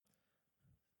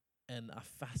and a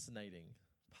fascinating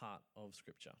part of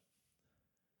Scripture,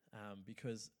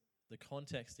 because the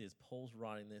context is Paul's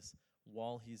writing this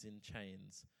while he's in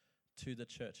chains to the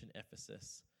church in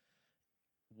Ephesus,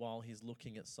 while he's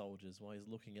looking at soldiers, while he's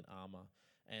looking at armor.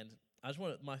 And I just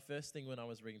want my first thing when I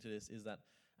was reading to this is that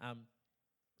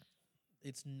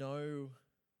it's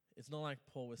not like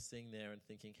Paul was sitting there and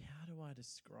thinking, how do I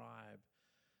describe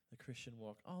the Christian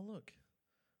walk? Oh, look,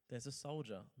 there's a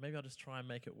soldier. Maybe I'll just try and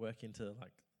make it work into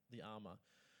like the armor.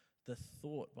 The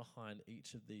thought behind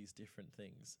each of these different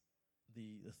things,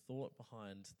 the thought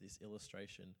behind this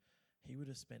illustration, he would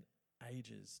have spent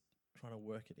ages trying to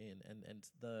work it in. And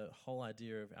the whole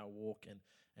idea of our walk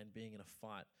and being in a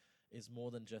fight is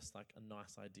more than just like a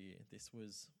nice idea. This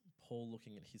was Paul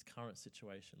looking at his current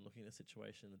situation, looking at the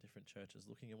situation in the different churches,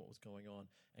 looking at what was going on,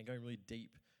 and going really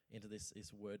deep into this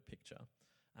word picture.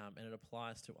 And it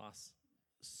applies to us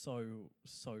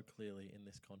so clearly in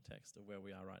this context of where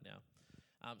we are right now.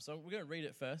 So we're going to read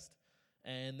it first,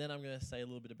 and then I'm going to say a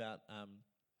little bit about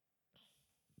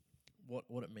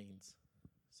what it means.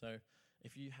 So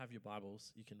if you have your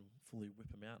Bibles, you can fully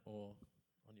whip them out, or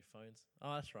on your phones.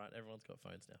 Oh, that's right. Everyone's got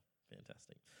phones now.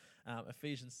 Fantastic.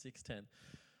 Ephesians 6:10.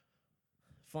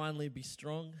 Finally, be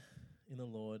strong in the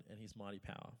Lord and his mighty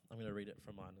power. I'm going to read it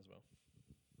from mine as well.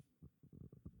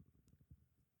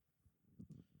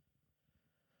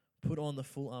 Put on the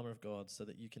full armor of God so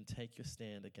that you can take your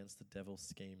stand against the devil's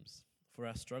schemes. For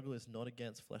our struggle is not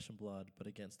against flesh and blood, but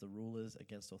against the rulers,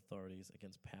 against authorities,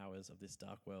 against powers of this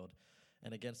dark world,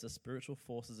 and against the spiritual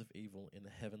forces of evil in the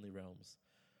heavenly realms.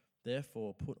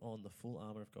 Therefore, put on the full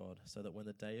armor of God, so that when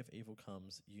the day of evil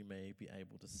comes, you may be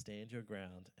able to stand your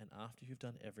ground, and after you've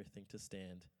done everything to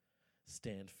stand,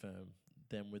 stand firm.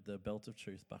 Then with the belt of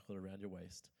truth buckled around your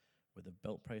waist, with the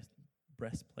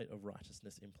breastplate of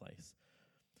righteousness in place.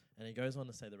 And he goes on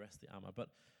to say the rest of the armor. But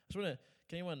I just want to,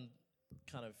 can anyone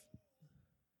kind of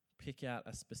pick out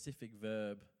a specific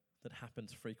verb that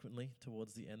happens frequently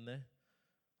towards the end there?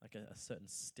 Like a certain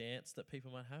stance that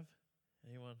people might have?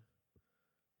 Anyone?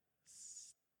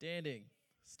 Standing.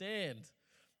 Stand.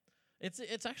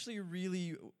 It's actually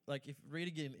really, like, if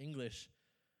reading it in English,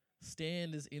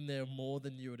 stand is in there more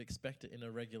than you would expect it in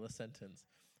a regular sentence.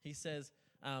 He says,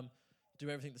 do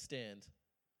everything to stand,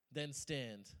 then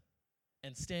stand,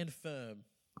 and stand firm,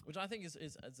 which I think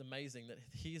is amazing that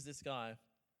here's this guy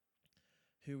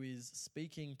who is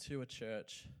speaking to a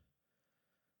church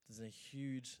that's in a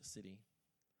huge city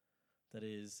that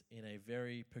is in a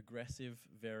very progressive,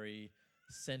 very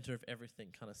center of everything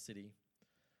kind of city,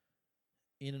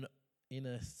 in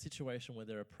a situation where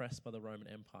they're oppressed by the Roman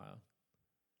Empire,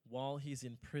 while he's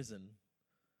in prison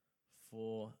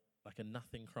for like a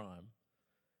nothing crime,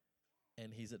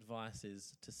 and his advice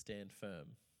is to stand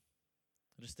firm.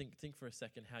 Just think for a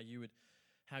second how you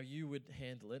would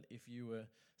handle it if you were,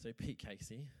 so Pete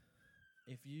Casey,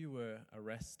 if you were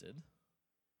arrested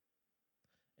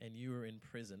and you were in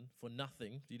prison for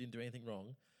nothing, you didn't do anything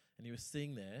wrong, and you were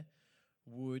sitting there,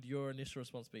 would your initial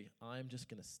response be, I'm just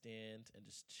going to stand and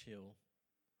just chill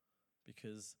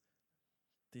because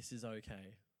this is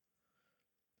okay?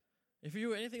 If you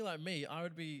were anything like me,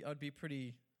 I'd be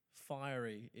pretty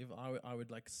fiery if I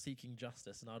would like seeking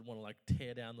justice, and I'd want to like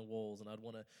tear down the walls, and I'd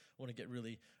want to get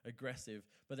really aggressive.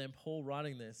 But then Paul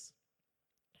writing this,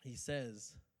 he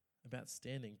says about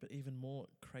standing, but even more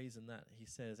crazy than that, he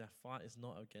says our fight is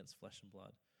not against flesh and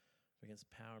blood, but against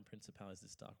power and principalities of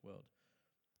this dark world.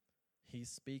 He's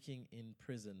speaking in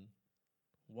prison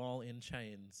while in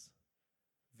chains,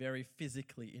 very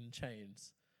physically in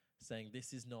chains, saying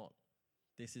this is not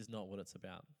what it's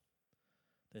about.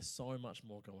 There's so much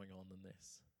more going on than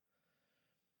this.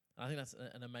 I think that's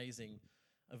an amazing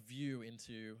view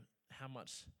into how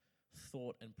much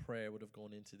thought and prayer would have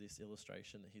gone into this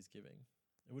illustration that he's giving.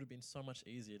 It would have been so much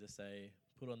easier to say,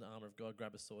 put on the armor of God,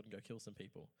 grab a sword and go kill some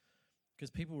people. Because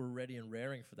people were ready and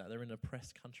raring for that. They're in an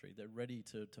oppressed country. They're ready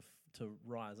to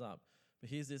rise up. But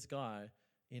here's this guy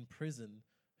in prison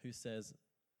who says,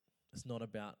 it's not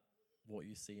about what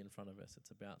you see in front of us.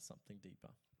 It's about something deeper.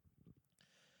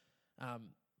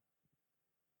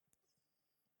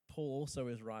 Paul also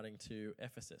is writing to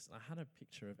Ephesus. And I had a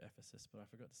picture of Ephesus, but I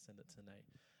forgot to send it to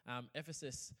Nate.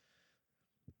 Ephesus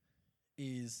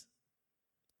is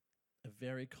a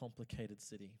very complicated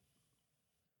city.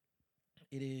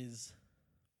 It is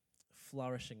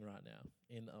flourishing right now.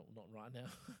 Not right now.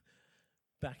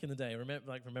 Back in the day,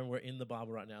 remember we're in the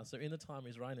Bible right now. So in the time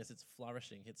he's writing this, it's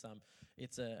flourishing. It's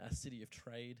a city of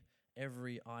trade.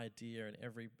 Every idea and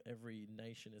every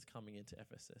nation is coming into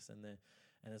Ephesus,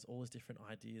 and there's all these different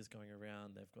ideas going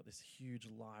around. They've got this huge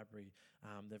library.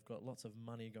 They've got lots of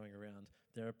money going around.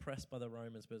 They're oppressed by the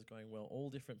Romans, but it's going well. All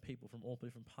different people from all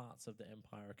different parts of the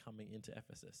empire are coming into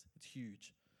Ephesus. It's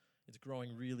huge. It's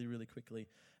growing really, really quickly,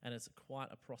 and it's quite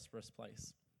a prosperous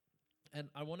place. And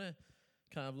I want to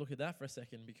kind of look at that for a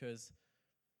second, because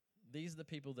these are the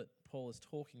people that Paul is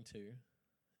talking to,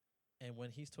 and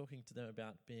when he's talking to them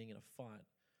about being in a fight,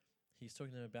 he's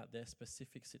talking to them about their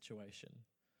specific situation.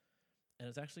 And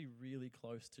it's actually really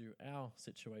close to our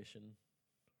situation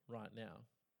right now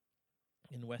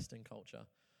in Western culture,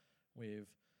 with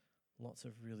lots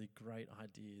of really great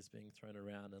ideas being thrown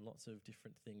around and lots of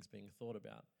different things being thought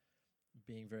about,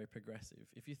 being very progressive.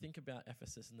 If you think about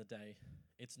Ephesus in the day,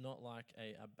 it's not like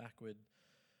a backward,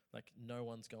 like no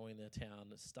one's going their town,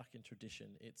 it's stuck in tradition.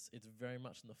 It's very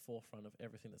much in the forefront of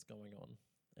everything that's going on.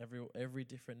 Every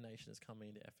different nation is coming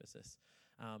into Ephesus.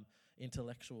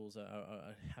 Intellectuals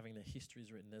are having their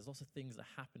histories written. There's lots of things that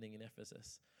are happening in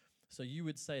Ephesus. So you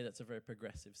would say that's a very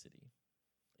progressive city,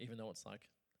 even though it's like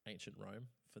ancient Rome.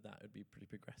 For that, it would be pretty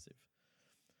progressive.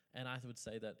 And I would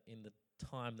say that in the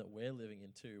time that we're living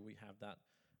in too, we have that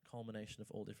culmination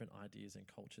of all different ideas and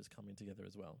cultures coming together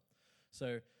as well.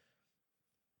 So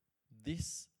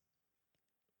this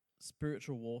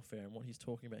spiritual warfare and what he's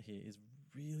talking about here is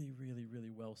really, really,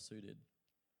 really well suited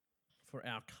for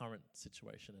our current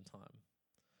situation and time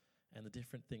and the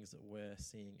different things that we're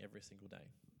seeing every single day.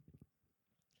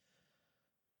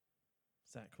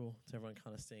 Is that cool? Is everyone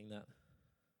kind of seeing that?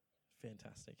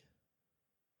 Fantastic.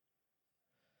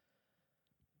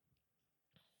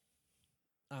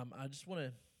 I just want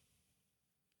to...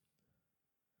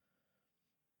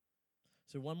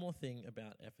 So one more thing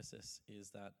about Ephesus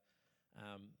is that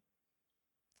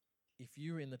if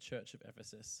you were in the church of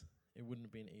Ephesus, it wouldn't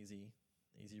have been easy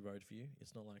road for you.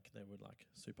 It's not like they were like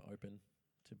super open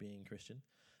to being Christian.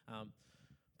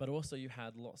 But also you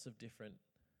had lots of different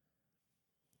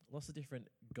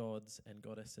gods and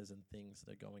goddesses and things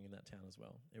that are going in that town as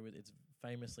well. It's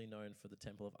famously known for the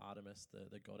temple of Artemis,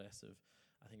 the goddess of,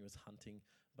 I think it was hunting,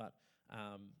 but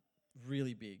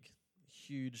really big,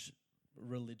 huge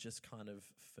religious kind of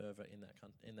fervor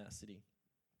in that city.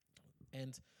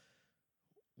 And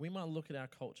we might look at our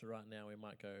culture right now, we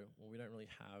might go, well, we don't really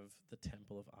have the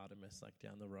temple of Artemis like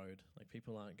down the road. Like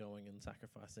people aren't going and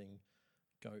sacrificing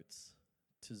goats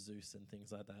to Zeus and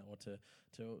things like that, or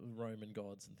to Roman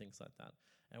gods and things like that.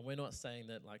 And we're not saying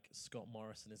that like Scott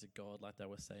Morrison is a god like they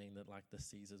were saying that like the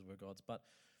Caesars were gods. But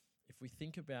if we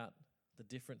think about the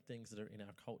different things that are in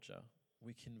our culture,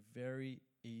 we can very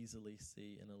easily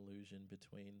see an illusion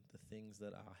between the things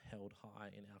that are held high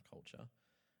in our culture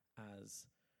as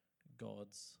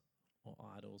gods or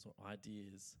idols or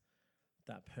ideas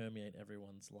that permeate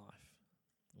everyone's life,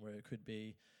 where it could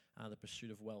be the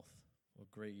pursuit of wealth or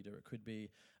greed, or it could be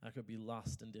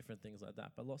lust and different things like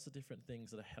that. But lots of different things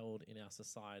that are held in our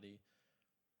society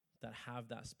that have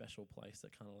that special place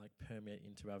that kind of like permeate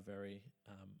into our very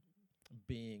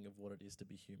being of what it is to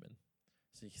be human.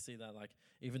 So you can see that, like,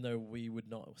 even though we would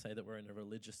not say that we're in a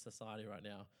religious society right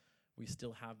now, we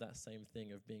still have that same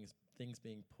thing of things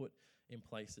being put in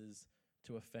places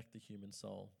to affect the human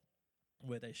soul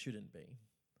where they shouldn't be.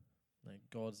 Like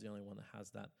God's the only one that has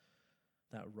that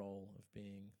role of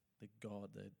being the God,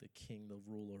 the king, the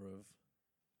ruler of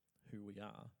who we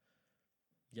are.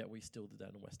 Yet we still do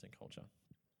that in Western culture.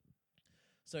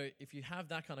 So if you have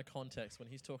that kind of context, when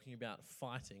he's talking about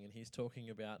fighting and he's talking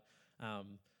about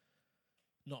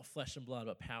not flesh and blood,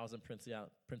 but powers and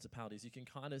principalities, you can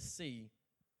kind of see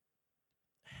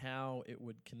how it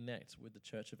would connect with the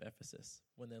church of Ephesus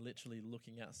when they're literally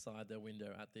looking outside their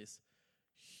window at this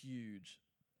huge,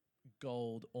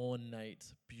 gold,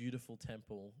 ornate, beautiful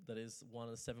temple that is one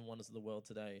of the 7 wonders of the world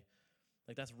today.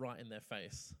 Like that's right in their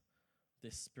face,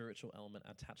 this spiritual element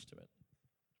attached to it.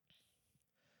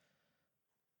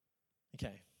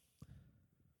 Okay.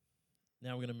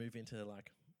 Now we're going to move into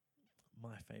like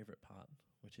my favorite part,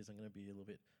 which is I'm going to be a little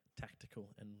bit tactical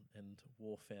and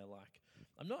warfare like.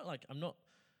 I'm not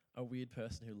a weird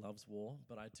person who loves war,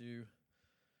 but I do.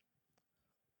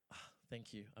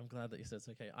 Thank you. I'm glad that you said it's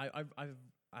okay.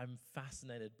 I'm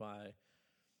fascinated by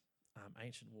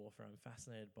ancient warfare. I'm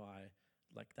fascinated by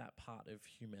like that part of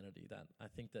humanity that I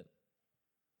think that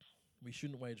we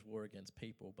shouldn't wage war against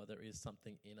people, but there is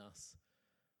something in us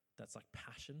that's like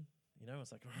passion. You know,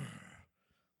 it's like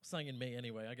something in me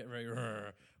anyway. I get very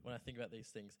when I think about these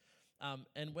things.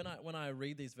 And when I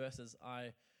read these verses,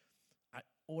 I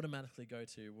automatically go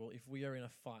to, well, if we are in a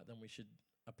fight, then we should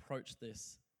approach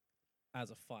this as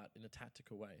a fight in a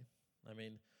tactical way. I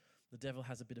mean, the devil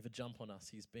has a bit of a jump on us.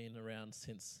 He's been around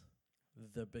since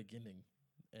the beginning,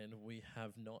 and we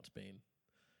have not been.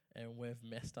 and we've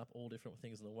messed up all different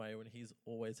things in the way when he's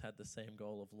always had the same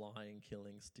goal of lying,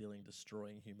 killing, stealing,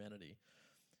 destroying humanity.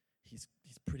 He's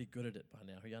pretty good at it by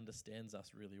now. He understands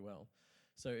us really well.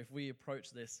 So if we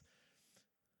approach this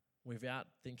without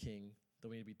thinking that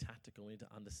we need to be tactical, we need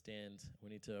to understand, we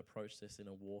need to approach this in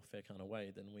a warfare kind of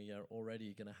way, then we are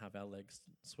already going to have our legs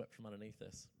swept from underneath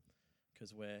us.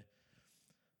 Because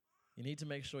you need to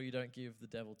make sure you don't give the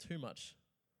devil too much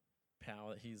power,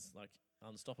 that he's like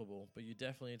unstoppable, but you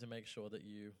definitely need to make sure that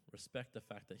you respect the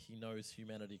fact that he knows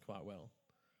humanity quite well.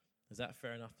 Is that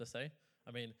fair enough to say?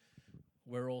 I mean,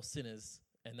 we're all sinners,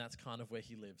 and that's kind of where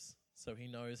he lives. So he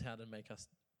knows how to make us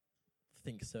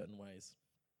think certain ways.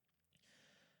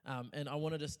 And I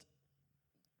want to just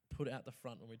put out the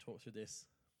front when we talk through this,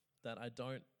 that I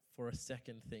don't for a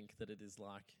second think that it is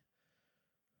like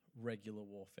regular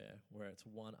warfare, where it's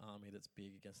one army that's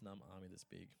big against another army that's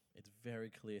big. It's very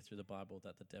clear through the Bible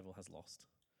that the devil has lost.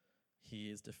 He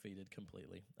is defeated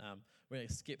completely. We're going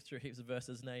to skip through heaps of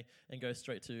verses now and go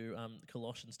straight to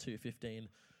Colossians 2:15,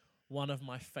 one of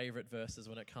my favorite verses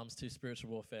when it comes to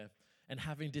spiritual warfare. And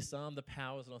having disarmed the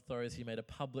powers and authorities, he made a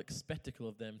public spectacle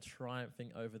of them,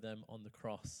 triumphing over them on the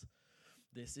cross.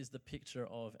 This is the picture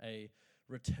of a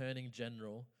returning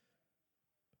general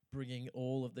bringing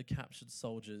all of the captured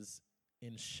soldiers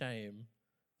in shame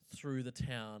through the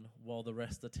town while the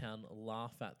rest of the town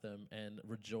laugh at them and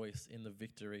rejoice in the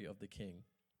victory of the king.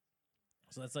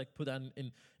 So let's put that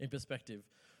in perspective.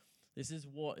 This is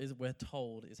what we're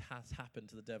told has happened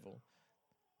to the devil.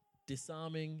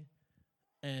 Disarming,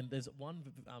 and there's one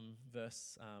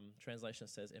verse translation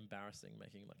that says embarrassing,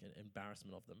 making like an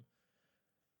embarrassment of them.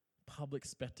 Public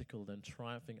spectacle, then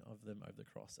triumphing of them over the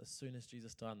cross. As soon as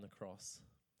Jesus died on the cross,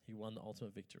 he won the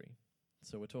ultimate victory.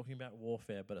 So we're talking about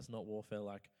warfare, but it's not warfare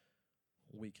like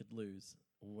we could lose.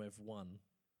 We've won.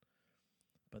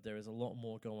 But there is a lot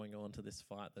more going on to this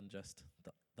fight than just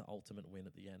the ultimate win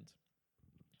at the end.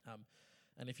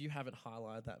 And if you haven't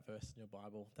highlighted that verse in your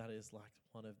Bible, that is like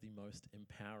one of the most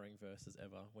empowering verses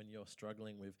ever. When you're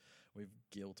struggling with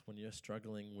guilt, when you're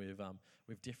struggling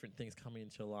with different things coming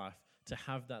into your life, to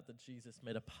have that Jesus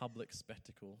made a public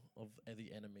spectacle of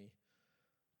the enemy,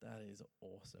 that is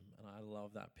awesome. And I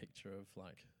love that picture of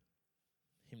like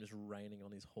him just reigning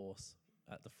on his horse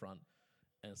at the front,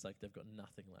 and it's like they've got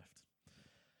nothing left.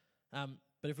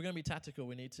 But if we're going to be tactical,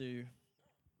 we need to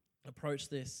approach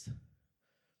this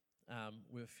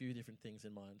with a few different things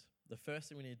in mind. The first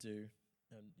thing we need to do,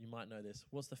 and you might know this,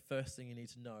 what's the first thing you need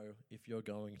to know if you're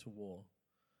going to war?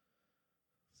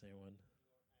 Is anyone?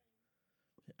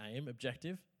 Aim,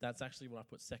 objective. That's actually what I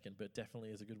put second, but definitely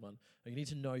is a good one. You need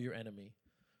to know your enemy.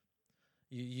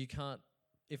 You can't,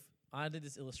 if I did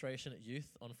this illustration at youth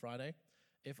on Friday,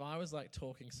 if I was like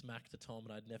talking smack to Tom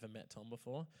and I'd never met Tom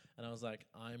before, and I was like,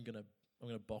 I'm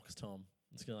gonna box Tom.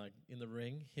 It's gonna like in the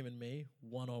ring, him and me,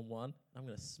 one-on-one. I'm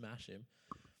gonna smash him.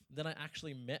 Then I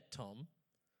actually met Tom.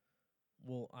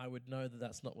 Well, I would know that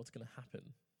that's not what's gonna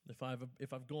happen. If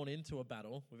I've gone into a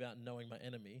battle without knowing my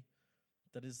enemy,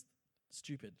 that is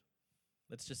stupid.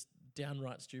 That's just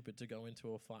downright stupid to go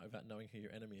into a fight without knowing who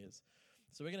your enemy is.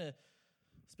 So we're gonna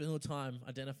spend a little time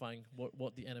identifying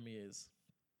what the enemy is,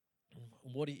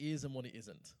 what he is and what he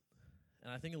isn't.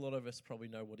 And I think a lot of us probably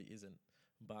know what he isn't,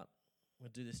 but we'll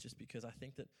do this just because I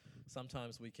think that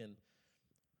sometimes we can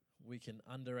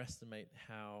underestimate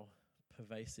how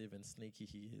pervasive and sneaky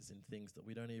he is in things that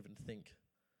we don't even think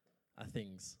are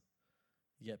things.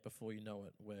 Yet before you know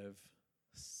it, we've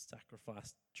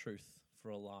sacrificed truth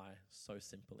for a lie so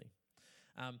simply.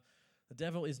 The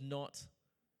devil is not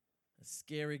a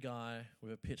scary guy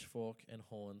with a pitchfork and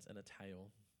horns and a tail.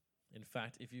 In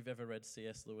fact, if you've ever read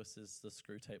C.S. Lewis's The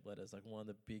Screw Tape Letters, like one of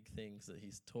the big things that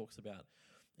he talks about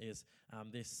is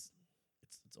it's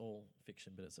all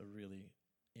fiction, but it's a really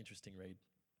interesting read.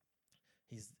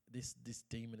 This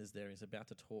demon is there. He's about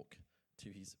to talk to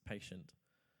his patient,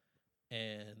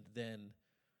 and then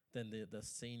the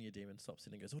senior demon stops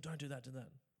in and goes, "Oh, don't do that, do that."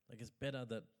 Like, it's better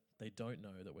that they don't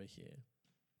know that we're here,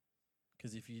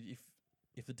 because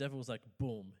if the devil's like,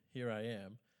 "Boom, here I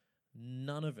am,"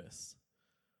 none of us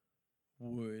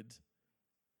would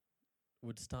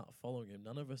start following him.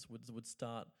 None of us would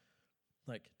start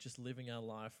like just living our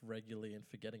life regularly and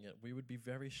forgetting it. We would be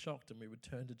very shocked, and we would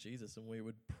turn to Jesus, and we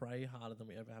would pray harder than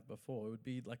we ever have before. It would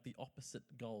be like the opposite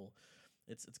goal.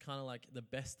 It's kind of like the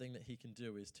best thing that he can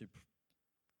do is to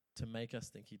make us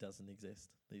think he doesn't exist,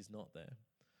 that he's not there.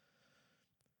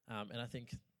 And I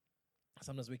think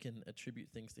sometimes we can attribute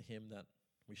things to him that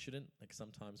we shouldn't. Like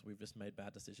sometimes we've just made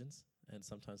bad decisions, and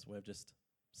sometimes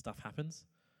stuff happens,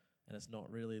 and it's not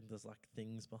really, there's like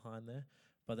things behind there.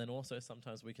 But then also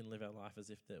sometimes we can live our life as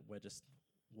if that we're just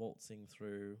waltzing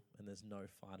through and there's no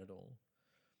fight at all.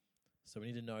 So we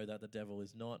need to know that the devil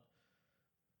is not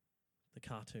the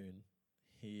cartoon.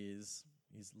 He's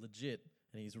legit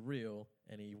and he's real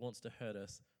and he wants to hurt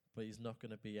us, but he's not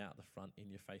going to be out the front in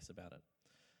your face about it.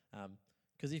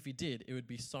 Because if he did, it would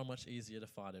be so much easier to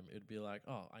fight him. It would be like,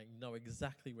 oh, I know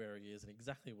exactly where he is and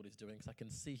exactly what he's doing because I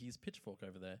can see his pitchfork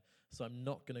over there, so I'm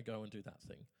not going to go and do that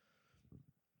thing.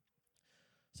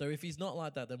 So if he's not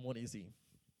like that, then what is he?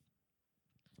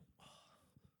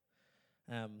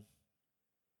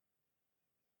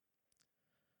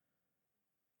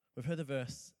 We've heard the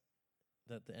verse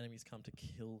that the enemies come to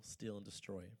kill, steal, and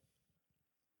destroy.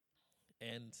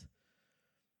 And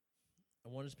I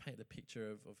want to just paint the picture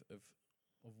of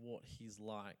what he's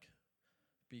like,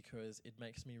 because it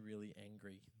makes me really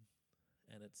angry.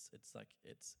 And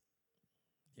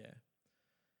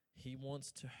he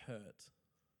wants to hurt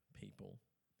people.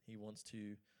 He wants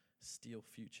to steal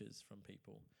futures from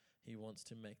people. He wants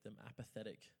to make them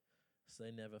apathetic so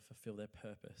they never fulfill their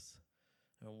purpose.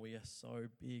 And we are so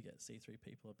big at C3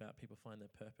 People about people find their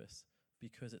purpose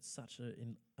because it's such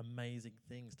an amazing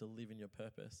thing to live in your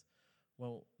purpose.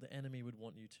 Well, the enemy would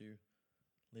want you to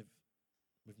live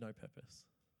with no purpose.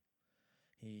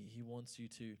 He wants you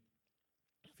to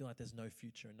feel like there's no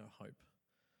future and no hope.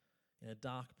 In a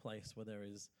dark place where there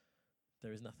is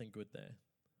nothing good there.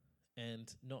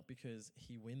 And not because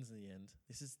he wins in the end.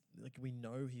 This is, like, we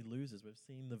know he loses. We've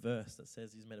seen the verse that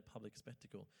says he's made a public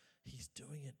spectacle. He's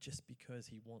doing it just because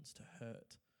he wants to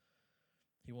hurt.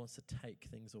 He wants to take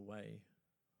things away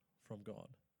from God.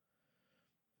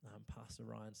 Pastor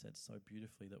Ryan said so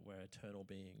beautifully that we're eternal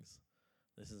beings.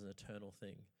 This is an eternal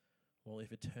thing. Well,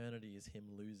 if eternity is him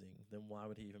losing, then why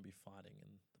would he even be fighting?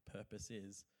 And the purpose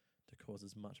is to cause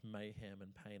as much mayhem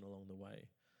and pain along the way.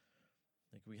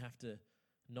 Like, we have to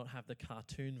not have the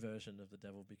cartoon version of the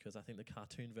devil, because I think the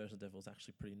cartoon version of the devil is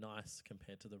actually pretty nice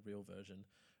compared to the real version,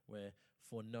 where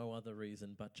for no other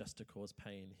reason but just to cause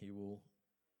pain, he will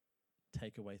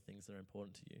take away things that are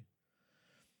important to you.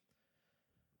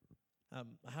 I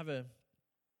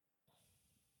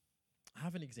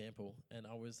have an example, and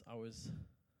I was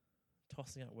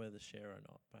tossing out whether to share or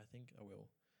not, but I think I will,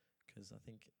 because I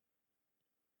think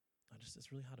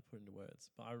it's really hard to put into words.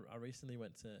 But I recently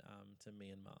went to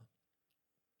Myanmar.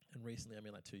 And recently, I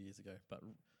mean like 2 years ago, but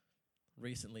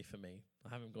recently for me, I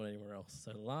haven't gone anywhere else.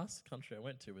 So the last country I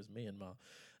went to was Myanmar,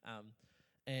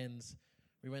 and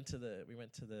we went to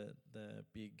the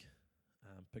big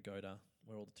pagoda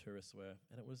where all the tourists were,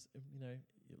 and it was, you're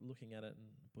looking at it, and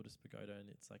Buddhist pagoda, and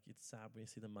it's sad when you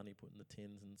see the money put in the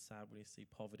tins, and sad when you see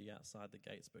poverty outside the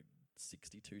gates, but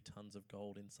 62 tons of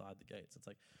gold inside the gates. It's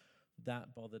like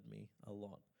that bothered me a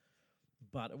lot,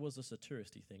 but it was just a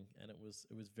touristy thing, and it was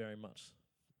very much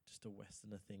just a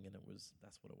Westerner thing, and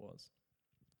that's what it was.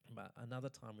 But another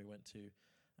time we went to,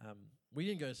 we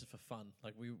didn't go just for fun.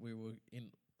 Like we were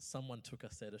in, someone took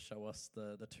us there to show us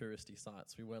the touristy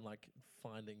sites. We weren't like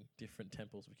finding different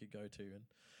temples we could go to,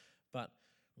 but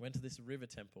we went to this river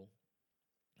temple.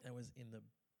 It was in the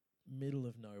middle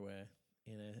of nowhere,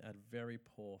 in a very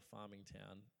poor farming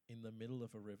town, in the middle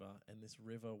of a river, and this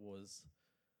river was,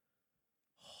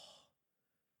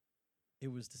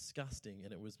 it was disgusting,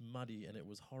 and it was muddy, and it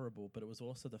was horrible, but it was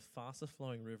also the fastest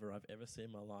flowing river I've ever seen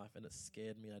in my life, and it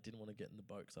scared me. I didn't want to get in the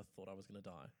boat because I thought I was going to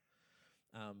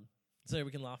die. So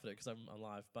we can laugh at it because I'm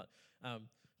alive, but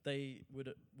they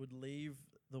would leave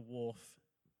the wharf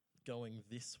going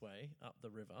this way up the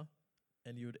river,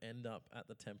 and you would end up at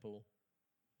the temple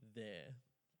there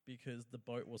because the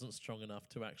boat wasn't strong enough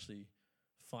to actually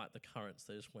fight the currents.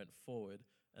 They just went forward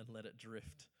and let it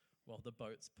drift while the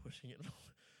boat's pushing it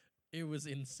forward. It was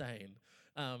insane.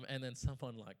 And then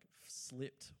someone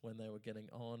slipped when they were getting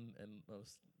on, and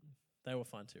they were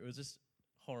fine too. It was just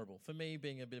horrible. For me,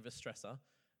 being a bit of a stressor,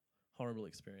 horrible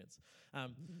experience.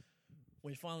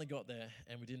 We finally got there,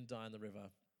 and we didn't die in the river.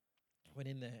 Went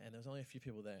in there, and there was only a few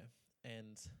people there.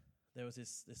 And there was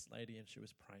this lady, and she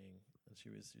was praying. And she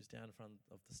was down in front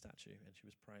of the statue, and she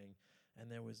was praying. And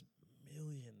there was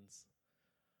millions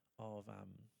of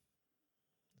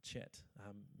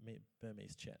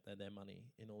Burmese chet, their money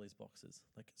in all these boxes.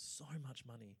 Like, so much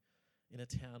money in a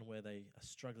town where they are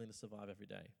struggling to survive every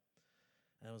day.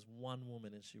 And there was one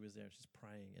woman, and she was there, and she's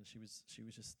praying, and she was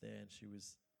just there, and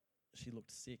she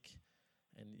looked sick,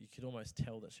 and you could almost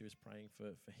tell that she was praying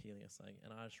for healing or something.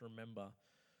 And I just remember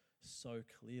so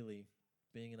clearly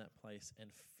being in that place and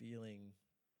feeling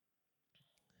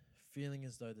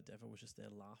as though the devil was just there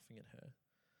laughing at her,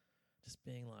 just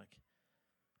being like,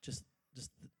 just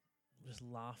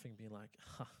laughing, being like,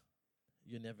 "Ha,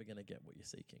 you're never gonna get what you're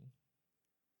seeking."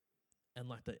 And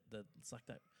it's like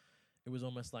that. it was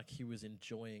almost like he was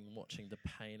enjoying watching the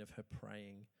pain of her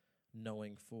praying,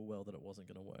 knowing full well that it wasn't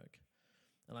going to work.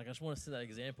 And like, I just want to set that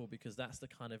example because that's the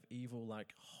kind of evil,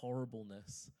 like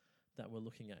horribleness that we're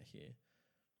looking at here.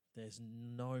 There's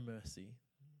no mercy,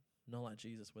 not like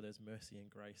Jesus where there's mercy and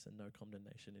grace and no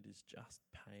condemnation. It is just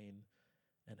pain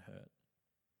and hurt.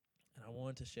 And I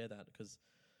wanted to share that because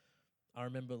I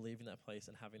remember leaving that place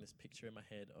and having this picture in my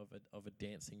head of a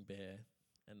dancing bear.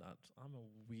 And I'm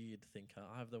a weird thinker.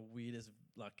 I have the weirdest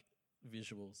like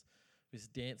visuals. This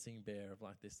dancing bear of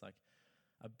like this, like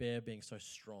a bear being so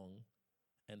strong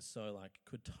and so like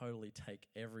could totally take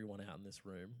everyone out in this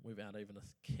room without even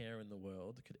a care in the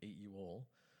world, could eat you all.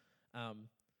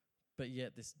 But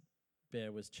yet this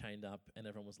bear was chained up and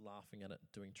everyone was laughing at it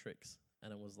doing tricks.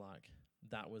 And it was like,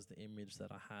 that was the image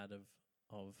that I had of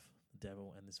the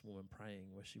devil and this woman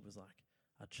praying where she was like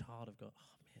a child of God.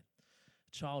 Oh man,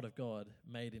 a child of God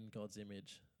made in God's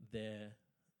image there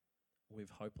with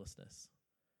hopelessness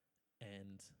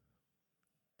and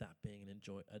that being an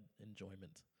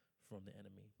enjoyment from the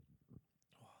enemy.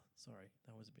 Oh, sorry,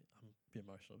 I'm a bit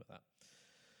emotional about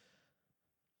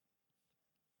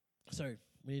that. So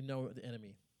we need to know the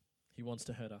enemy. He wants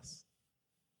to hurt us.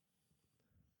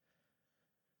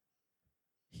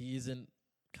 He isn't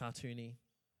cartoony.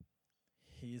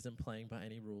 He isn't playing by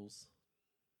any rules.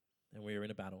 And we are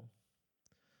in a battle.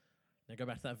 Now go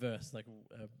back to that verse, like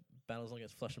battles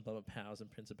against flesh and blood, but powers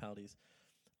and principalities.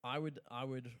 I would,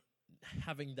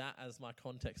 having that as my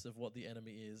context of what the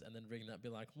enemy is, and then reading that, be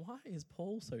like, why is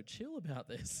Paul so chill about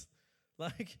this?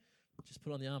 Like, just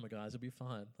put on the armor, guys. It'll be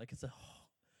fine. Like it's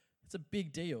a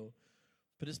big deal,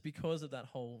 but it's because of that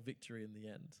whole victory in the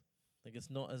end. Like it's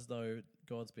not as though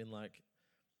God's been like,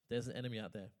 there's an enemy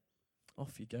out there.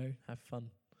 Off you go. Have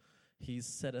fun. He's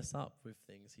set us up with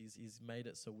things. He's made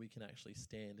it so we can actually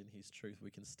stand in his truth.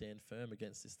 We can stand firm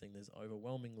against this thing that's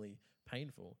overwhelmingly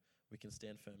painful. We can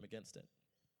stand firm against it.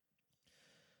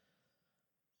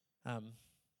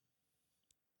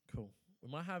 Cool. We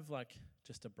might have like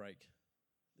just a break.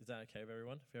 Is that okay with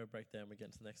everyone? If we have a break there and we get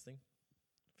into the next thing?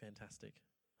 Fantastic.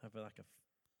 Have like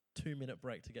a 2-minute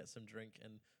break to get some drink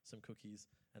and some cookies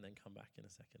and then come back in a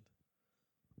second.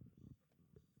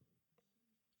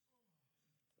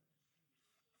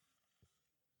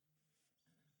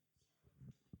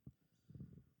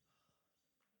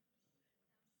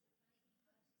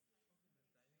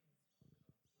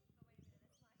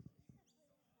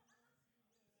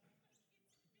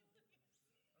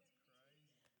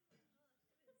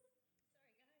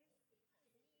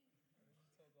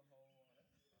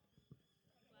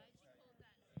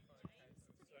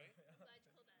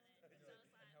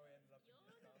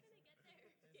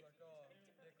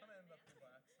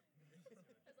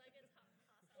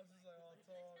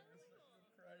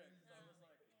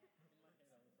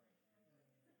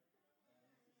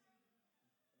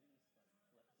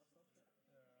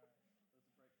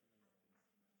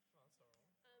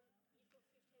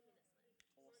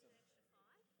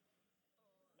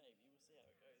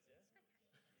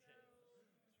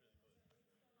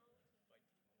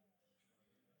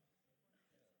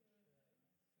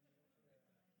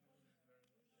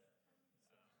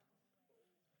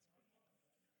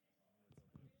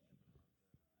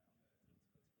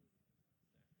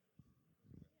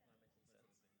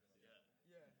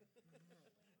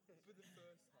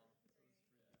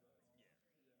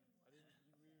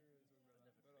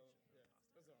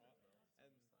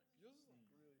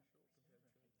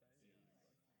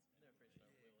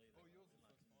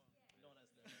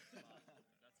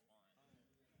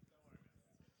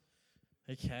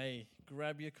 Okay,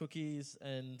 grab your cookies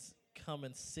and come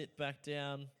and sit back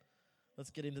down. Let's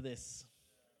get into this.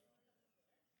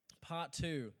 Part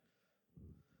 2,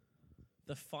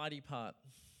 the fighty part.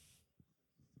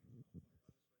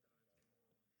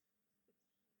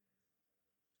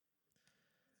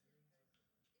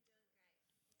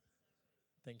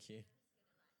 Thank you.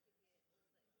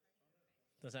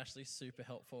 That's actually super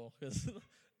helpful because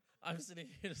I'm sitting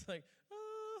here just like,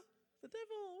 the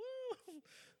devil, woo!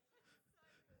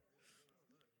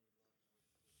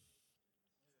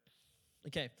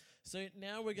 Okay, so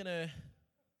now we're gonna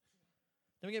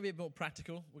be a bit more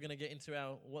practical. We're gonna get into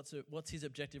our what's his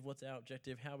objective, what's our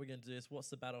objective, how we're gonna do this, what's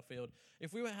the battlefield.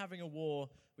 If we were having a war,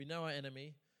 we know our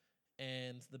enemy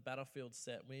and the battlefield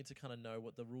set. We need to kind of know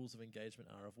what the rules of engagement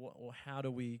are of what or how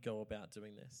do we go about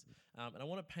doing this. And I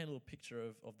want to paint a little picture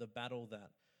of the battle that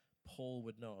Paul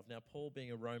would know of. Now, Paul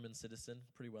being a Roman citizen,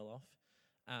 pretty well off,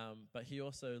 but he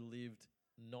also lived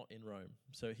not in Rome.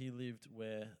 So he lived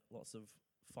where lots of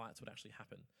fights would actually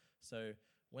happen. So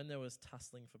when there was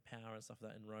tussling for power and stuff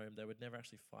like that in Rome, they would never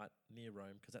actually fight near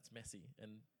Rome because that's messy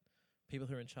and People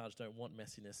who are in charge don't want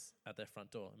messiness at their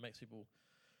front door. It makes people...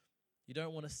 You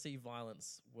don't want to see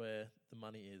violence where the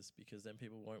money is, because then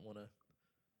people won't want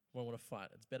to fight.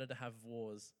 It's better to have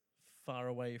wars far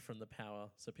away from the power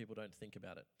so people don't think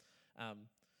about it.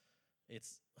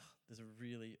 There's a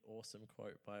really awesome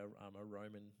quote by a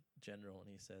Roman general,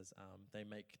 and he says, they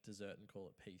make dessert and call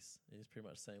it peace. And he's pretty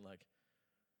much saying, like,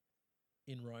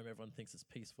 in Rome, everyone thinks it's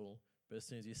peaceful, but as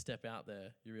soon as you step out there,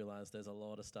 you realize there's a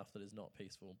lot of stuff that is not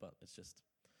peaceful, but it's just...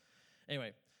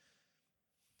 Anyway,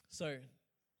 so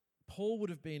Paul would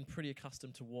have been pretty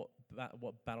accustomed to what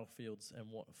battlefields and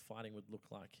what fighting would look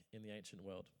like in the ancient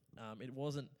world. It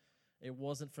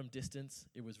wasn't from distance.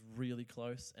 It was really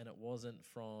close, and it wasn't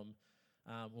from,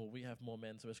 well, we have more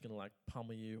men, so we're just going to like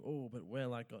pummel you. Oh, but we're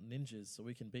like got ninjas, so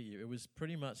we can beat you. It was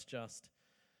pretty much just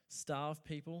starve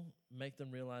people, make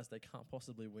them realize they can't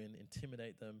possibly win,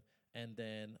 intimidate them, and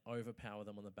then overpower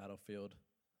them on the battlefield.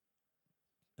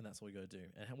 And that's all you got to do.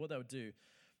 And what they would do,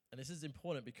 and this is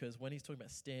important because when he's talking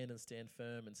about stand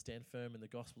firm in the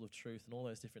gospel of truth and all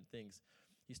those different things,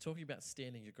 he's talking about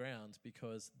standing your ground,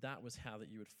 because that was how that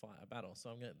you would fight a battle. So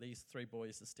I'm going to get these three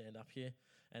boys to stand up here.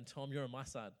 And Tom, you're on my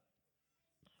side.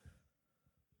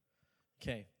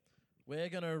 Okay. We're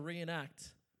going to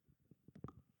reenact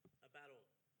a battle.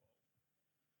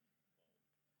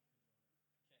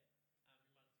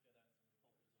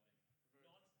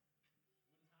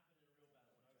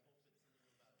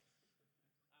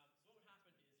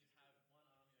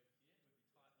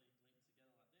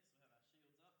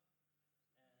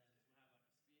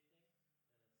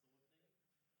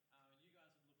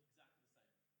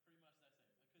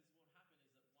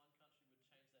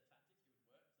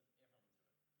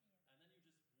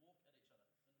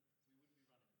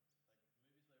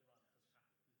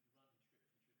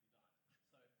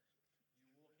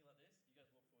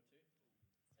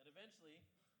 And eventually,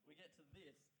 we get to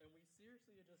this, and we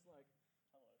seriously are just like,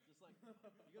 hello, just like, you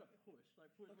gotta push. Like,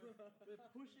 we're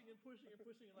pushing and pushing and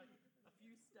pushing, and like a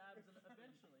few stabs, and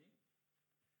eventually,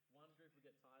 one group would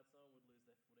get tired, someone would lose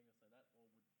their footing or so that, or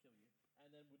would kill you,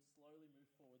 and then would slowly move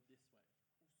forward this way.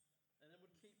 And then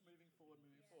would keep moving forward.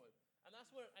 And that's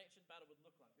what an ancient battle would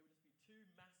look like. It would just be two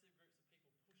massive groups of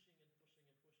people pushing and pushing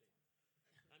and pushing.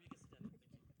 You can sit down. Thank you.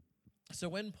 So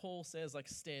when Paul says, like,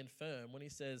 stand firm, when he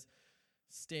says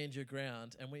stand your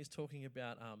ground, and when he's talking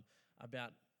about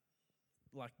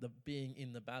like the being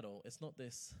in the battle, it's not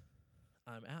this,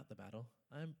 I'm at the battle,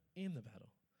 I'm in the battle.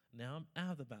 Now I'm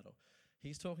out of the battle.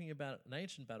 He's talking about an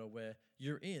ancient battle where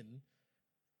you're in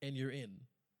and you're in.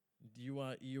 You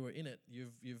are in it.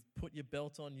 You've put your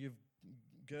belt on, you've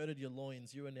girded your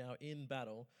loins, you are now in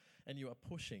battle, and you are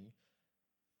pushing.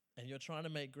 And you're trying to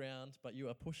make ground, but you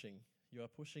are pushing. You are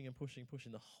pushing and pushing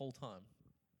the whole time.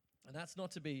 And that's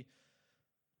not to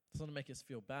make us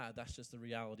feel bad. That's just the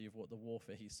reality of what the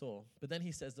warfare he saw. But then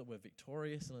he says that we're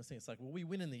victorious, and I think it's like, well, we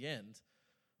win in the end,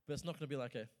 but it's not going to be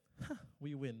like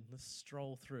we win, let's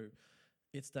stroll through.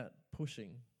 It's that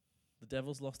pushing. The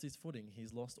devil's lost his footing.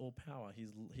 He's lost all power.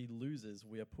 He loses.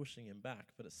 We are pushing him back,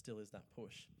 but it still is that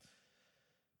push.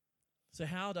 So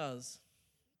how does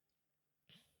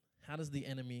the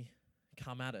enemy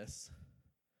come at us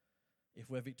if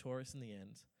we're victorious in the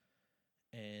end,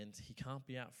 and he can't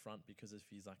be out front, because if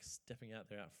he's like stepping out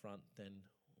there out front, then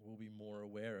we'll be more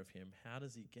aware of him. How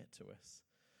does he get to us?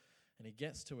 And he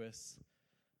gets to us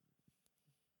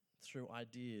through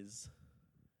ideas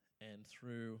and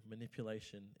through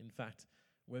manipulation. In fact,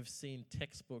 we've seen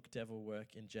textbook devil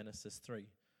work in Genesis 3,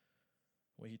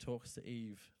 where he talks to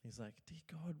Eve. He's like, did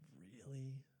God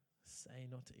really say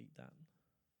not to eat that?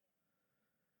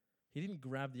 He didn't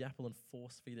grab the apple and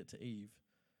force feed it to Eve.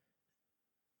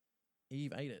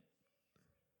 Eve ate it.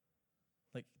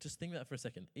 Like, just think about that for a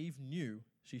second. Eve knew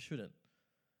she shouldn't,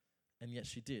 and yet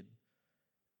she did.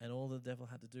 And all the devil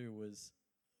had to do was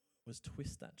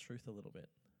twist that truth a little bit.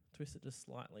 Twist it just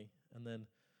slightly, and then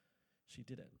she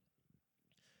did it.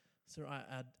 So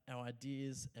our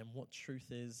ideas and what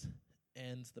truth is,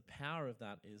 and the power of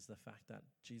that is the fact that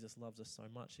Jesus loves us so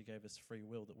much, he gave us free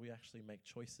will, that we actually make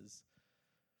choices.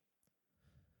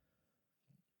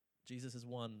 Jesus has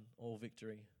won all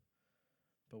victory,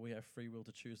 but we have free will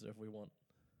to choose it if we want.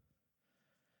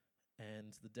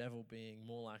 And the devil, being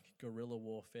more like guerrilla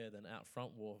warfare than out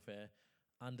front warfare,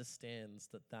 understands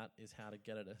that is how to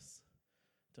get at us.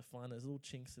 To find those little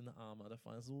chinks in the armor, to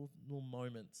find those little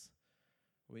moments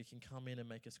where he can come in and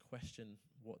make us question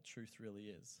what truth really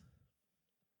is.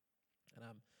 And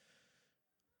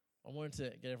I wanted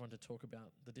to get everyone to talk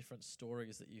about the different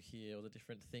stories that you hear, or the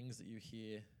different things that you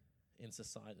hear in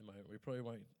society at the moment. We probably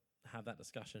won't have that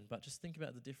discussion, but just think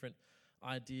about the different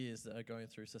ideas that are going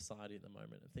through society at the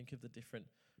moment, and think of the different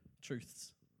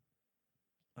truths.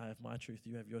 I have my truth,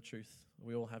 you have your truth.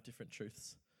 We all have different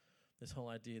truths. This whole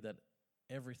idea that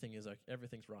everything's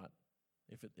right.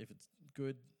 If it's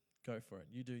good, go for it.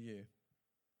 You do you.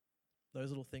 Those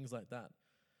little things like that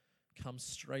come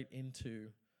straight into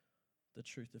the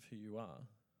truth of who you are.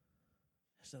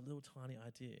 It's that little tiny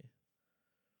idea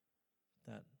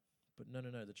that, but no,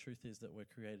 the truth is that we're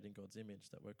created in God's image,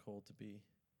 that we're called to be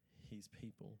his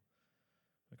people.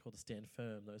 We're called to stand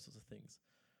firm, those sorts of things.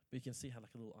 But you can see how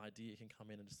like a little idea can come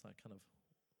in and just like kind of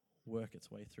work its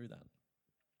way through that.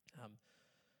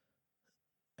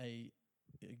 A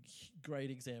great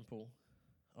example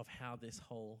of how this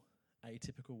whole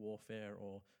atypical warfare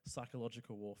or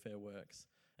psychological warfare works.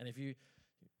 And if you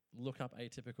look up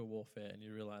atypical warfare and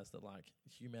you realize that like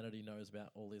humanity knows about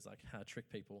all these like how to trick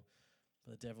people,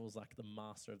 but the devil's like the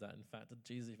master of that. In fact,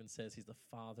 Jesus even says he's the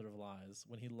father of lies.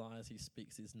 When he lies, he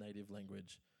speaks his native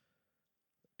language.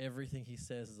 Everything he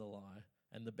says is a lie,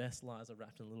 and the best lies are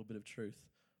wrapped in a little bit of truth,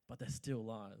 but they're still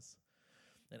lies.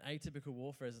 And atypical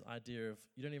warfare is this idea of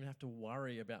you don't even have to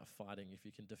worry about fighting if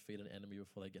you can defeat an enemy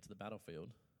before they get to the battlefield.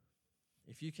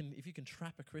 If you can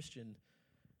trap a Christian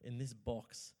in this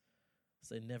box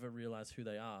so they never realize who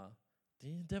they are, the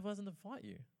devil doesn't fight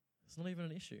you. It's not even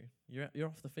an issue. You're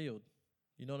off the field.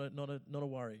 You're not a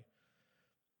worry.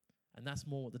 And that's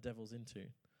more what the devil's into.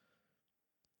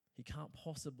 He can't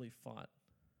possibly fight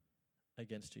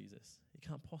against Jesus. He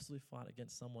can't possibly fight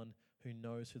against someone who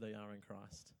knows who they are in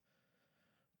Christ.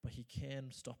 But he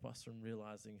can stop us from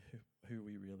realizing who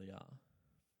we really are.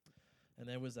 And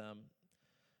there was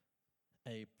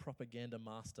a propaganda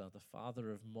master, the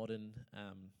father of modern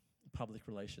public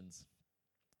relations,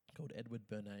 called Edward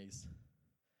Bernays.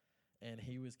 And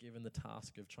he was given the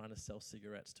task of trying to sell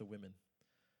cigarettes to women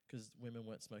because women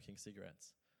weren't smoking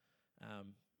cigarettes.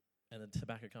 And the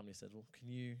tobacco company said, well,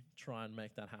 can you try and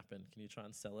make that happen? Can you try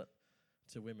and sell it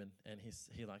to women? And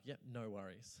he like, yep, no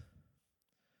worries.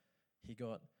 He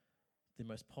got the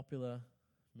most popular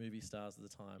movie stars at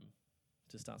the time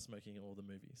to start smoking in all the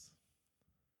movies.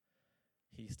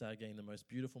 He started getting the most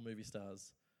beautiful movie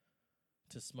stars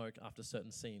to smoke after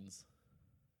certain scenes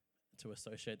to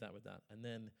associate that with that. And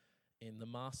then in the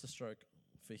masterstroke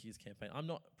for his campaign, I'm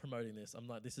not promoting this. I'm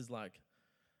like, this is like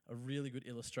a really good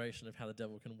illustration of how the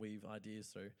devil can weave ideas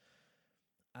through.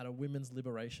 At a women's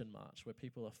liberation march where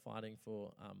people are fighting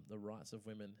for the rights of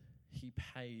women, he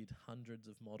paid hundreds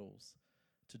of models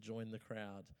to join the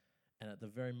crowd. And at the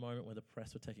very moment where the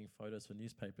press were taking photos for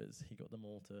newspapers, he got them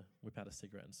all to whip out a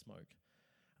cigarette and smoke.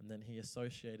 And then he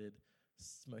associated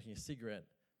smoking a cigarette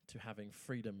to having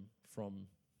freedom from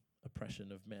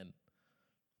oppression of men.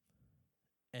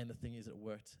 And the thing is, it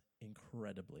worked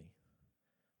incredibly.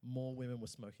 More women were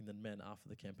smoking than men after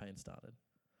the campaign started.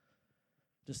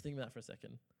 Just think about that for a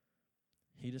second.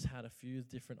 He just had a few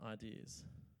different ideas.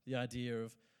 The idea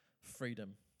of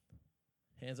freedom.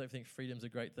 Hands up if you think freedom's a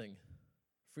great thing.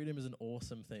 Freedom is an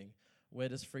awesome thing. Where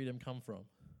does freedom come from?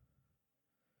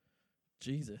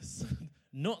 Jesus.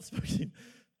 Not smoking,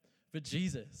 but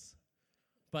Jesus.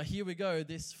 But here we go,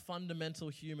 this fundamental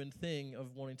human thing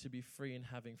of wanting to be free and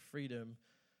having freedom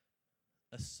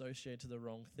associated to the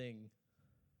wrong thing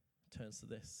turns to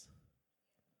this.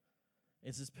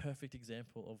 It's this perfect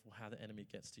example of how the enemy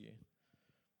gets to you.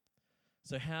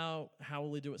 So how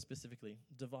will he do it specifically?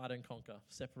 Divide and conquer,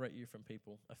 separate you from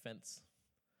people, offense.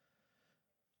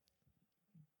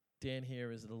 Dan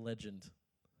here is a legend,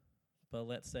 but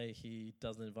let's say he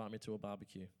doesn't invite me to a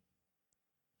barbecue.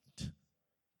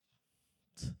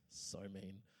 So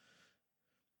mean.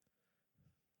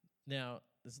 Now,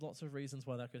 there's lots of reasons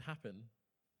why that could happen,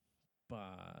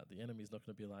 but the enemy's not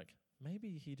going to be like,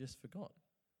 maybe he just forgot.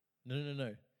 No.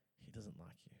 He doesn't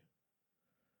like you.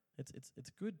 It's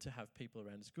good to have people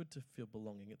around. It's good to feel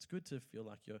belonging. It's good to feel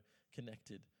like you're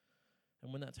connected.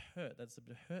 And when that's hurt, that's a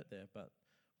bit of hurt there, but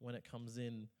when it comes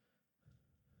in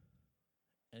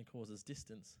and causes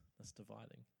distance, that's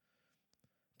dividing.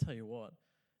 Tell you what,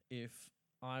 if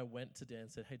I went to Dan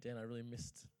and said, hey, Dan, I really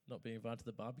missed not being invited to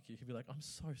the barbecue, he'd be like, I'm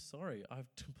so sorry. I've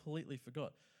completely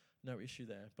forgot. No issue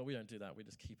there. But we don't do that. We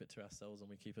just keep it to ourselves and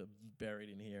we keep it buried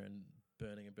in here and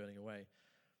burning away.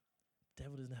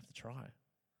 Devil doesn't have to try.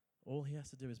 All he has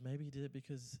to do is maybe he did it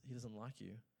because he doesn't like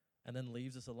you and then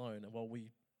leaves us alone and while we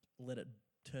let it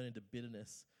turn into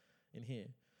bitterness in here.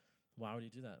 Why would he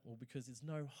do that? Well, because there's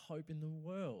no hope in the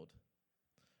world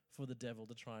for the devil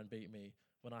to try and beat me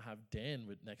when I have Dan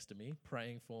next to me,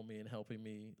 praying for me and helping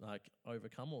me like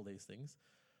overcome all these things.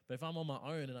 But if I'm on my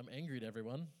own and I'm angry at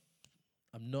everyone,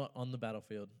 I'm not on the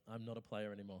battlefield. I'm not a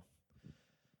player anymore.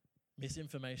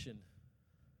 Misinformation.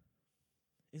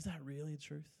 Is that really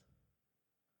truth?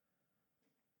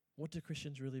 What do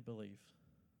Christians really believe?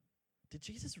 Did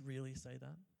Jesus really say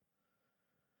that?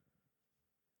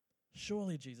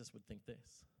 Surely Jesus would think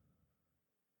this.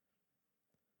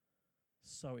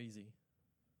 So easy.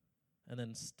 And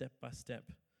then step by step,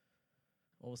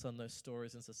 all of a sudden those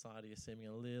stories in society are seeming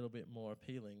a little bit more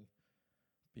appealing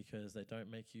because they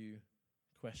don't make you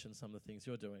question some of the things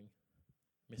you're doing.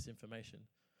 Misinformation.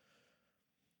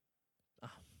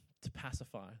 To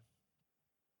pacify.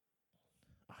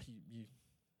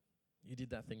 You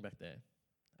did that thing back there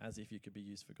as if you could be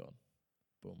used for God.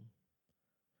 Boom.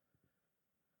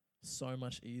 So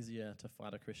much easier to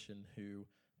fight a Christian who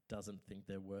doesn't think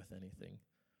they're worth anything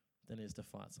than it is to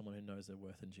fight someone who knows their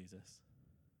worth in Jesus.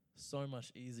 So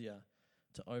much easier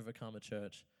to overcome a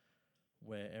church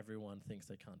where everyone thinks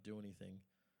they can't do anything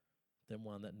than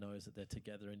one that knows that they're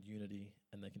together in unity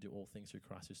and they can do all things through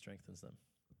Christ who strengthens them.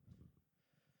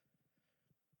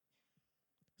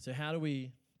 So how do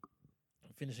we,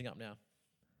 finishing up now,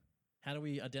 how do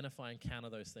we identify and counter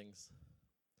those things?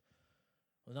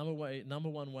 Well, number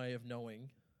one way of knowing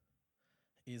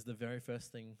is the very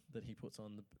first thing that he puts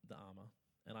on the armor.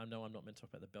 And I know I'm not meant to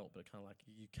talk about the belt, but kind of like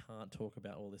you can't talk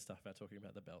about all this stuff without talking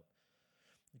about the belt.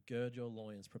 Gird your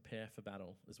loins, prepare for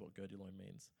battle is what gird your loin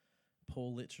means.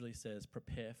 Paul literally says,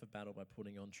 prepare for battle by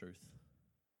putting on truth.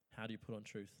 How do you put on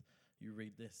truth? You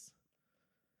read this.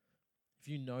 If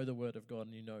you know the word of God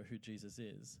and you know who Jesus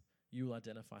is, you will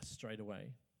identify straight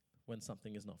away when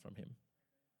something is not from him.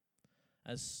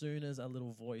 As soon as a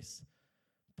little voice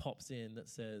pops in that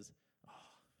says,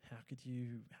 how could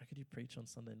you preach on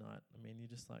Sunday night? I mean, you're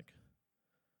just like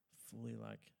fully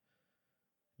like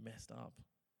messed up.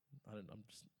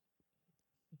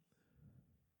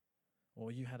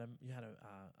 Or you had a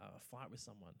fight with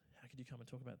someone. How could you come and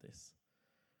talk about this?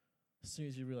 As soon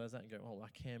as you realize that and go, I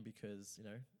can because,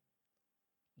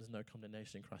 there's no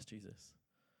condemnation in Christ Jesus.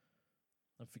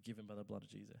 I'm forgiven by the blood of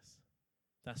Jesus.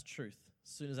 That's truth. As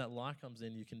soon as that lie comes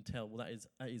in, you can tell, that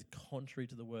is contrary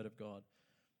to the word of God.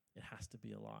 It has to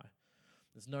be a lie.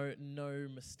 There's no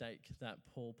mistake that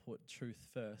Paul put truth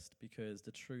first, because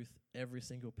the truth, every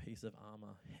single piece of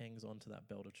armor hangs onto that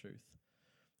belt of truth.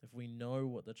 If we know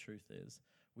what the truth is,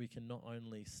 we can not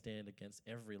only stand against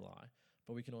every lie,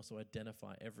 but we can also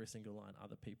identify every single lie in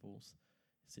other people's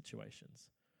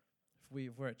situations.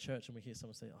 If we're at church and we hear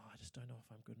someone say, I just don't know if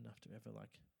I'm good enough to ever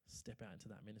step out into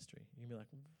that ministry, you can be like,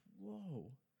 whoa,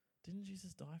 didn't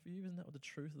Jesus die for you? Isn't that what the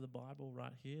truth of the Bible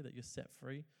right here, that you're set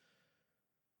free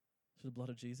through the blood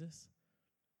of Jesus?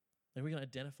 And we can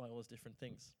identify all those different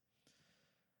things.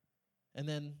 And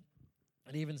then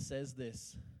it even says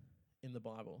this in the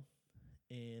Bible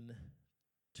in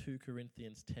 2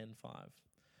 Corinthians 10:5.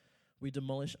 We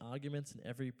demolish arguments and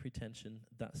every pretension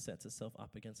that sets itself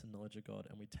up against the knowledge of God,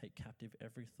 and we take captive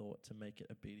every thought to make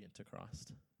it obedient to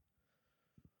Christ.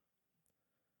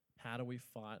 How do we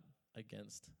fight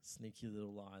against sneaky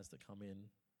little lies that come in?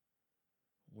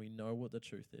 We know what the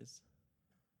truth is.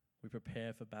 We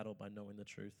prepare for battle by knowing the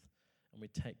truth, and we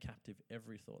take captive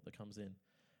every thought that comes in,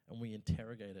 and we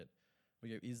interrogate it. We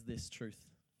go, is this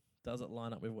truth? Does it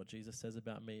line up with what Jesus says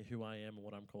about me, who I am, and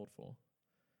what I'm called for?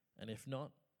 And if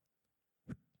not,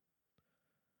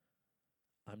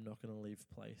 I'm not going to leave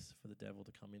place for the devil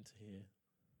to come into here.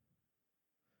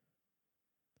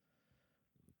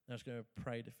 I'm just going to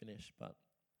pray to finish, but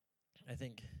I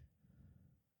think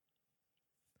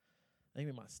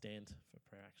we might stand for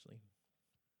prayer, actually.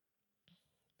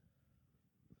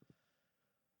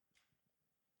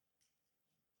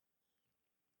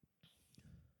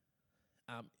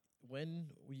 When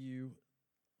you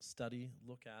study,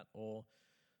 look at, or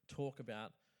talk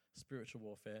about spiritual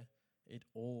warfare, it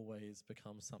always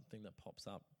becomes something that pops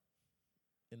up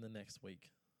in the next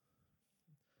week.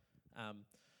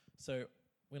 So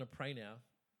we're going to pray now.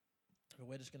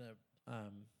 We're just going to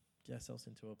get ourselves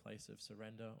into a place of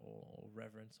surrender or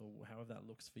reverence, or however that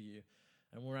looks for you.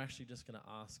 And we're actually just going to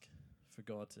ask for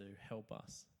God to help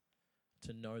us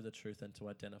to know the truth and to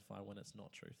identify when it's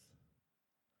not truth.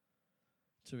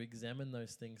 To examine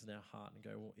those things in our heart and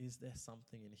go, well, is there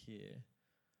something in here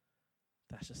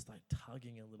that's just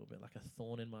tugging a little bit, like a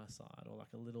thorn in my side, or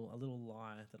like a little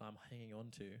lie that I'm hanging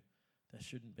on to that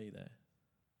shouldn't be there?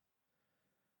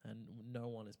 And no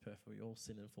one is perfect. We all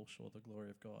sin and fall short of the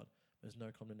glory of God. There's no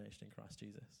condemnation in Christ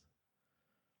Jesus.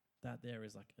 That there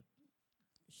is a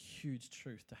huge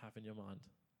truth to have in your mind.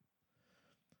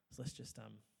 So let's just let's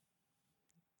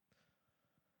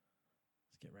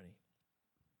get ready.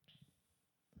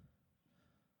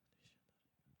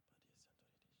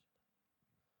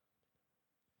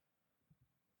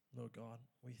 Lord God,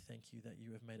 we thank you that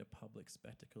you have made a public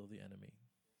spectacle of the enemy.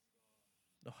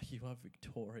 Oh, you are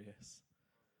victorious.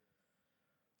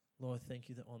 Lord, thank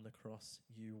you that on the cross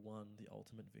you won the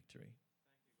ultimate victory.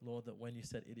 Lord, that when you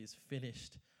said it is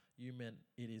finished, you meant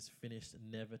it is finished,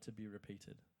 never to be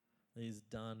repeated. It is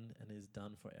done and is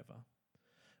done forever.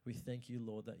 We thank you,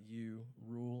 Lord, that you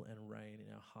rule and reign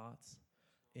in our hearts,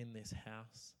 in this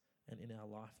house, and in our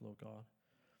life, Lord God.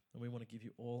 And we want to give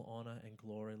you all honor and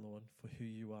glory, Lord, for who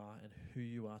you are and who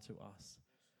you are to us.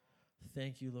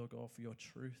 Thank you, Lord God, for your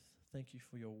truth. Thank you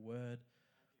for your word.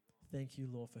 Thank you,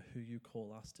 Lord, for who you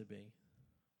call us to be.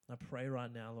 I pray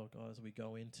right now, Lord God, as we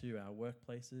go into our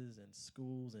workplaces and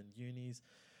schools and unis,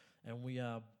 and we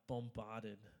are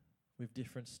bombarded with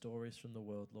different stories from the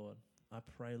world, Lord. I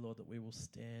pray, Lord, that we will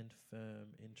stand firm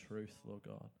in truth, Lord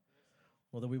God.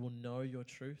 Lord, that we will know your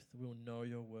truth, we will know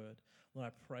your word. Lord,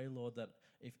 I pray, Lord, that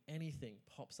if anything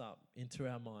pops up into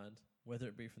our mind, whether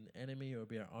it be from the enemy or it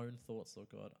be our own thoughts, Lord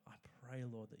God, I pray,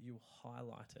 Lord, that you will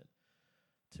highlight it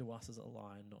to us as a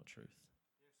lie and not truth.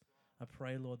 I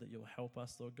pray, Lord, that you'll help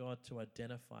us, Lord God, to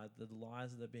identify the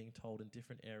lies that are being told in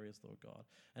different areas, Lord God,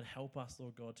 and help us,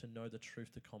 Lord God, to know the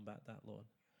truth to combat that, Lord.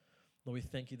 Lord, we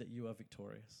thank you that you are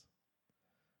victorious.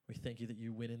 We thank you that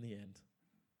you win in the end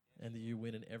and that you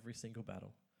win in every single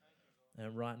battle.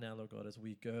 And right now, Lord God, as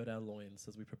we gird our loins,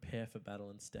 as we prepare for battle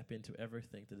and step into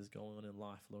everything that is going on in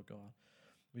life, Lord God,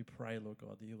 we pray, Lord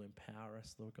God, that you'll empower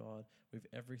us, Lord God, with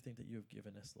everything that you have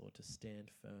given us, Lord, to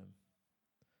stand firm.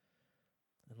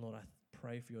 And Lord, I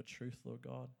pray for your truth, Lord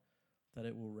God, that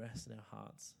it will rest in our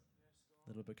hearts,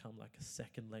 that it'll become like a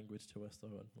second language to us,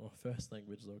 Lord, or first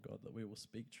language, Lord God, that we will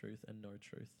speak truth and know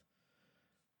truth.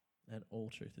 And all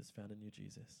truth is found in you,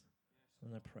 Jesus.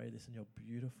 And I pray this in your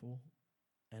beautiful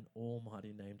and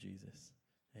almighty name, Jesus.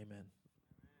 Amen.